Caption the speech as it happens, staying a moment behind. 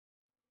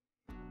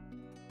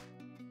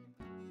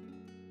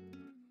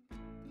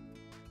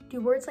Do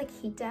words like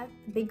heat death,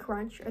 the big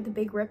crunch, or the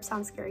big rip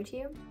sound scary to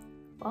you?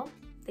 Well,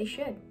 they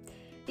should.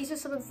 These are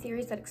some of the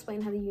theories that explain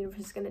how the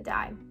universe is going to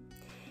die.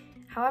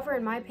 However,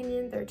 in my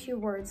opinion, there are two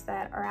words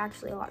that are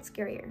actually a lot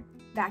scarier: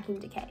 vacuum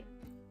decay.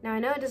 Now, I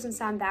know it doesn't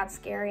sound that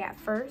scary at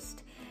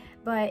first,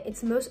 but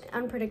it's the most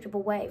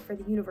unpredictable way for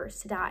the universe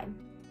to die.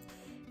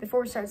 Before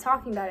we start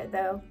talking about it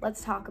though,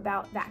 let's talk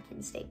about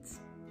vacuum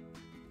states.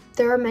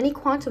 There are many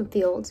quantum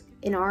fields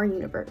in our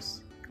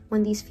universe.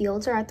 When these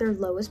fields are at their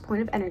lowest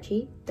point of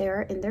energy, they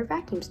are in their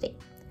vacuum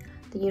state.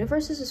 The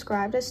universe is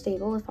described as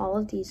stable if all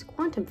of these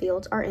quantum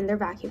fields are in their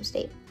vacuum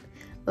state.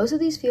 Most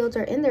of these fields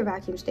are in their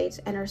vacuum states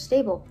and are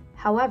stable.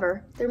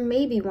 However, there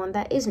may be one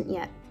that isn't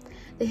yet.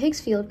 The Higgs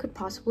field could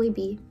possibly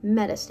be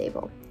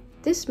metastable.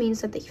 This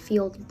means that the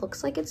field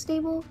looks like it's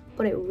stable,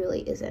 but it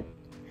really isn't.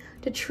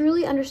 To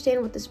truly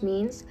understand what this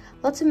means,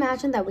 let's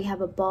imagine that we have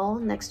a ball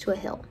next to a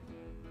hill.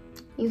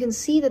 You can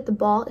see that the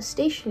ball is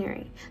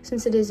stationary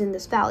since it is in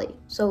this valley,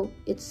 so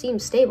it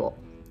seems stable.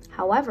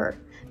 However,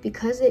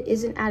 because it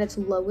isn't at its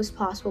lowest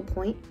possible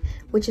point,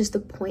 which is the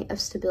point of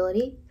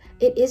stability,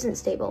 it isn't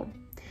stable.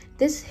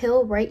 This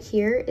hill right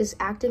here is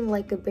acting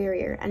like a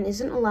barrier and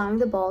isn't allowing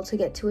the ball to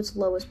get to its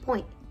lowest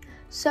point.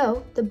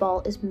 So the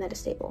ball is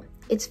metastable.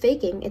 It's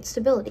faking its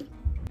stability.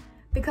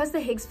 Because the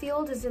Higgs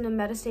field is in a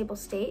metastable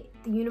state,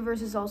 the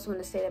universe is also in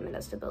a state of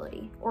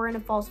metastability, or in a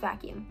false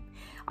vacuum.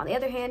 On the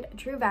other hand, a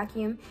true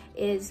vacuum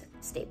is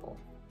stable.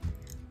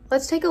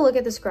 Let's take a look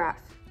at this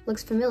graph.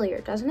 Looks familiar,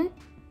 doesn't it?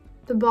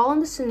 The ball in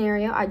the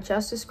scenario I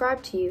just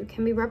described to you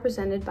can be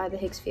represented by the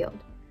Higgs field.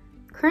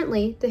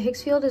 Currently, the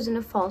Higgs field is in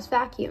a false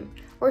vacuum,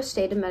 or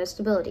state of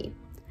metastability.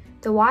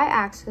 The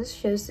y-axis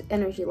shows the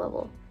energy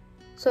level,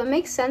 so it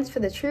makes sense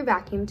for the true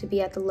vacuum to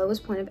be at the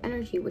lowest point of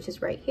energy, which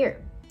is right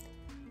here.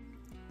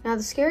 Now,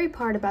 the scary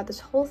part about this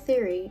whole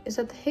theory is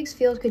that the Higgs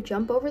field could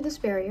jump over this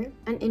barrier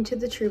and into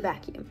the true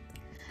vacuum.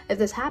 If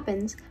this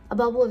happens, a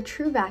bubble of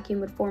true vacuum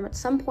would form at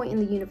some point in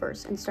the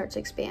universe and start to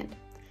expand.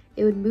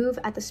 It would move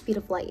at the speed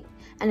of light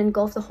and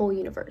engulf the whole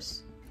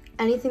universe.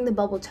 Anything the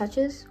bubble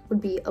touches would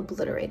be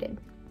obliterated.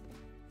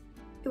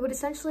 It would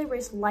essentially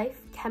erase life,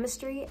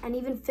 chemistry, and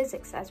even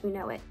physics as we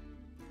know it.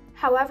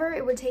 However,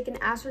 it would take an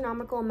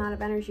astronomical amount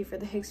of energy for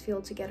the Higgs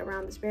field to get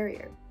around this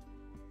barrier.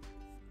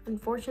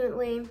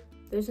 Unfortunately,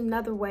 there's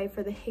another way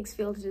for the Higgs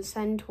field to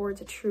descend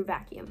towards a true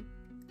vacuum.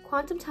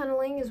 Quantum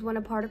tunneling is when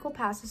a particle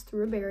passes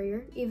through a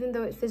barrier, even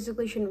though it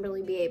physically shouldn't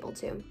really be able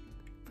to.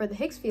 For the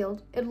Higgs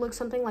field, it looks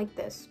something like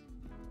this.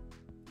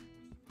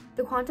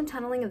 The quantum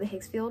tunneling of the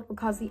Higgs field will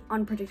cause the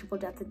unpredictable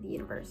death of the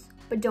universe,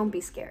 but don't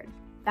be scared.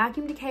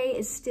 Vacuum decay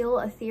is still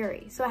a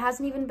theory, so it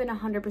hasn't even been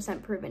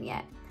 100% proven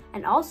yet.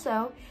 And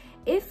also,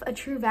 if a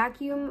true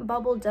vacuum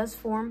bubble does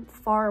form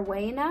far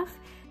away enough,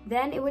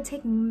 then it would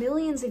take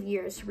millions of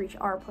years to reach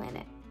our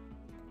planet.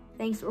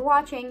 Thanks for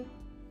watching.